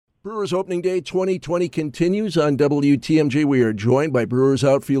Brewers Opening Day 2020 continues on WTMJ. We are joined by Brewers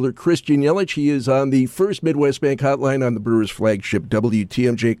outfielder Christian Yelich. He is on the First Midwest Bank Hotline on the Brewers flagship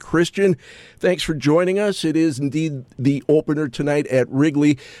WTMJ. Christian, thanks for joining us. It is indeed the opener tonight at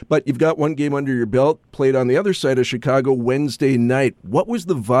Wrigley, but you've got one game under your belt, played on the other side of Chicago Wednesday night. What was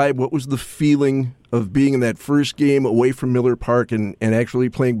the vibe? What was the feeling of being in that first game away from Mueller Park and actually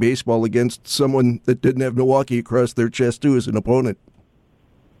playing baseball against someone that didn't have Milwaukee across their chest too as an opponent?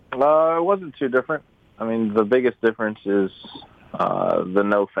 It wasn't too different. I mean, the biggest difference is the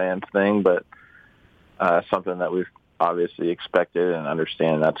no fans thing, but something that we've obviously expected and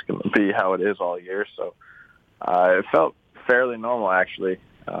understand that's going to be how it is all year. So it felt fairly normal, actually,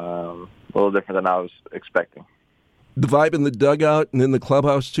 a little different than I was expecting. The vibe in the dugout and in the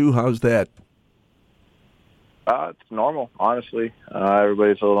clubhouse, too, how's that? It's normal, honestly.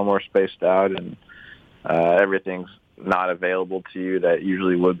 Everybody's a little more spaced out, and everything's not available to you that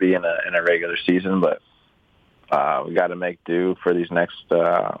usually would be in a regular season, but we got to make do for these next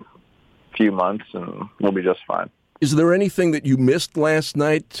few months, and we'll be just fine. Is there anything that you missed last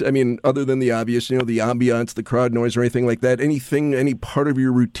night? I mean, other than the obvious, the ambiance, the crowd noise, or anything like that? Any part of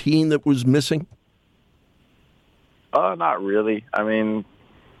your routine that was missing? Not really. I mean,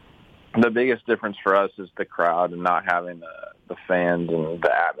 the biggest difference for us is the crowd and not having the fans and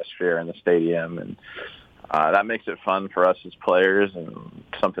the atmosphere in the stadium, and that makes it fun for us as players and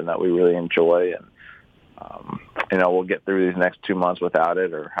something that we really enjoy. And, we'll get through these next 2 months without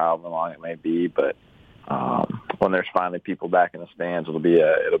it or however long it may be. But when there's finally people back in the stands, it'll be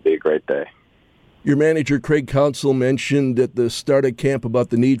a great day. Your manager, Craig Counsell, mentioned at the start of camp about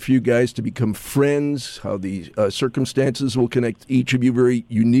the need for you guys to become friends, how the circumstances will connect each of you very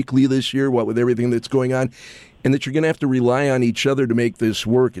uniquely this year, what with everything that's going on, and that you're going to have to rely on each other to make this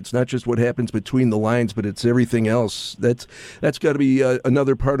work. It's not just what happens between the lines, but it's everything else. That's got to be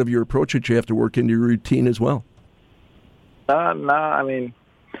another part of your approach that you have to work into your routine as well. I mean,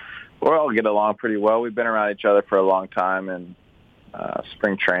 we all get along pretty well. We've been around each other for a long time, and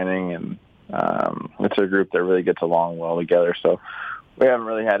spring training, and it's a group that really gets along well together. So we haven't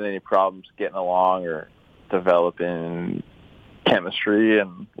really had any problems getting along or developing chemistry,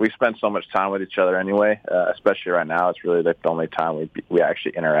 and we spend so much time with each other anyway, especially right now. It's really the only time we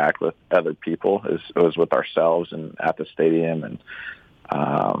actually interact with other people is with ourselves and at the stadium, and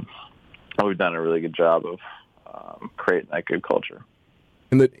we've done a really good job of creating that good culture.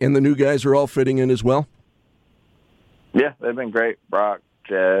 And the new guys are all fitting in as well? Yeah, they've been great. Brock,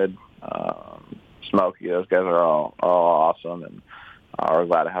 Jed, Smokey, those guys are all awesome, and we're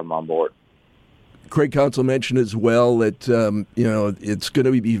glad to have them on board. Craig Counsell mentioned as well that it's going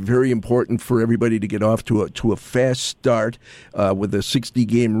to be very important for everybody to get off to a fast start with a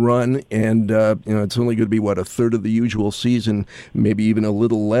 60-game run, and it's only going to be a third of the usual season, maybe even a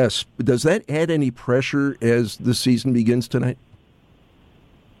little less. Does that add any pressure as the season begins tonight?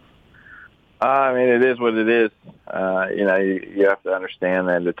 I mean, it is what it is. You have to understand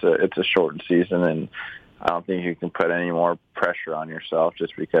that it's a shortened season, and I don't think you can put any more pressure on yourself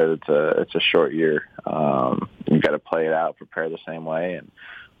just because it's a short year. You got to play it out, prepare the same way, and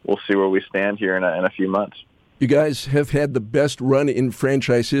we'll see where we stand here in a few months. You guys have had the best run in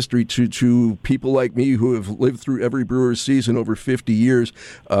franchise history to people like me who have lived through every Brewers season over 50 years.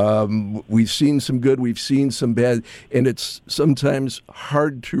 We've seen some good, we've seen some bad, and it's sometimes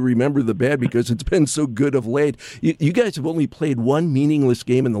hard to remember the bad because it's been so good of late. You guys have only played one meaningless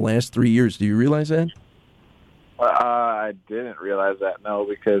game in the last 3 years. Do you realize that? I didn't realize that, no,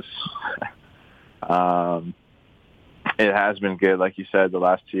 because it has been good. Like you said, the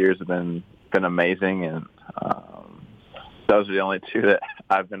last 2 years have been amazing, and those are the only two that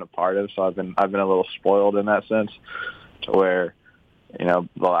I've been a part of. So I've been a little spoiled in that sense, to where the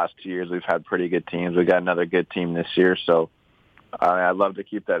last 2 years we've had pretty good teams. We got another good team this year, so I'd love to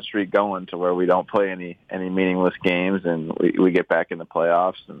keep that streak going to where we don't play any meaningless games, and we get back in the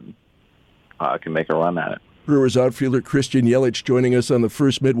playoffs and can make a run at it. Brewers outfielder Christian Yelich joining us on the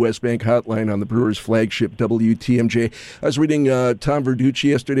First Midwest Bank Hotline on the Brewers flagship WTMJ. I was reading Tom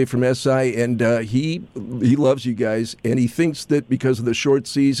Verducci yesterday from SI, and he loves you guys, and he thinks that because of the short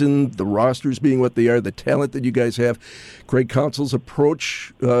season, the rosters being what they are, the talent that you guys have, Craig Counsell's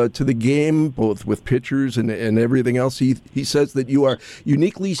approach to the game, both with pitchers and everything else, he says that you are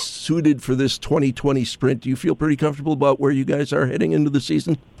uniquely suited for this 2020 sprint. Do you feel pretty comfortable about where you guys are heading into the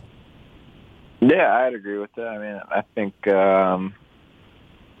season? Yeah, I'd agree with that. I mean, I think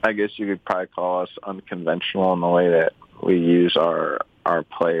I guess you could probably call us unconventional in the way that we use our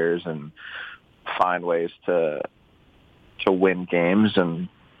players and find ways to win games, and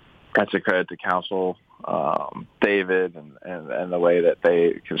that's a credit to Counsell David and the way that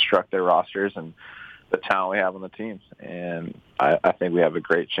they construct their rosters and the talent we have on the teams. And I think we have a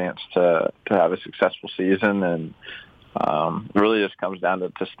great chance to have a successful season. And it really just comes down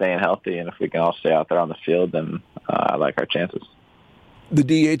to staying healthy. And if we can all stay out there on the field, then I like our chances. The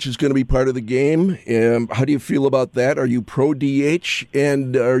DH is going to be part of the game. How do you feel about that? Are you pro DH,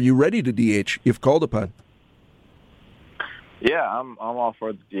 and are you ready to DH if called upon? Yeah, I'm all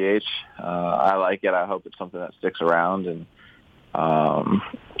for the DH. I like it. I hope it's something that sticks around, and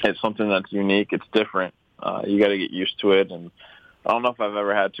it's something that's unique. It's different. You got to get used to it, and I don't know if I've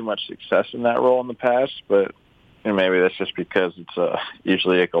ever had too much success in that role in the past, but maybe that's just because it's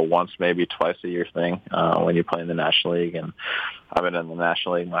usually like a once, maybe twice a year thing when you play in the National League, and I've been in the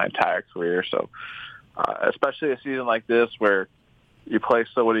National League my entire career. So especially a season like this where you play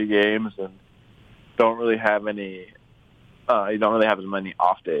so many games and don't really have any you don't really have as many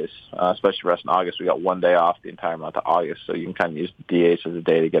off days, especially for us in August. We got one day off the entire month of August, so you can kind of use the DH as a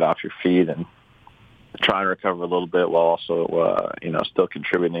day to get off your feet and try and recover a little bit while also still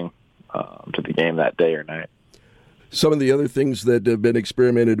contributing to the game that day or night. Some of the other things that have been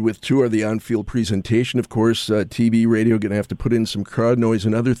experimented with, too, are the on-field presentation. Of course, TV, radio, going to have to put in some crowd noise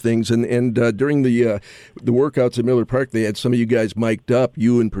and other things. And during the workouts at Mueller Park, they had some of you guys mic'd up,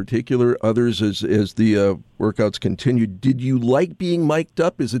 you in particular, others as the workouts continued. Did you like being mic'd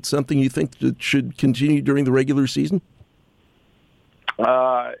up? Is it something you think that should continue during the regular season?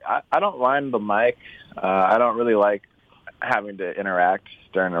 I don't mind the mic. I don't really like having to interact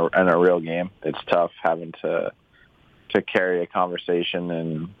during a real game. It's tough having to carry a conversation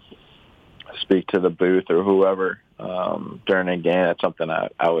and speak to the booth or whoever during a game. That's something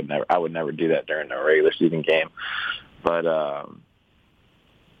I would never do that during a regular season game. But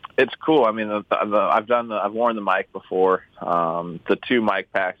it's cool. I mean, I've worn the mic before. The 2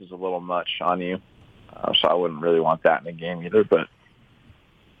 mic packs is a little much on you, so I wouldn't really want that in a game either. But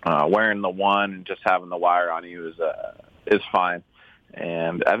wearing the one and just having the wire on you is fine.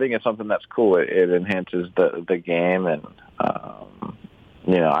 And I think it's something that's cool. It enhances the game, and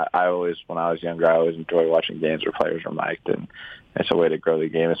I always, when I was younger, I always enjoyed watching games where players are mic'd, and it's a way to grow the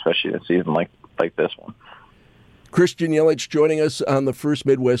game, especially in a season like this one. Christian Yelich joining us on the First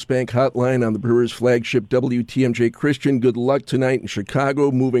Midwest Bank Hotline on the Brewers' flagship WTMJ. Christian, good luck tonight in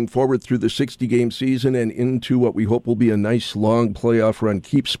Chicago, moving forward through the 60-game season and into what we hope will be a nice, long playoff run.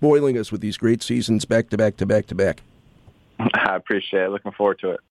 Keep spoiling us with these great seasons back to back to back to back. I appreciate it. Looking forward to it.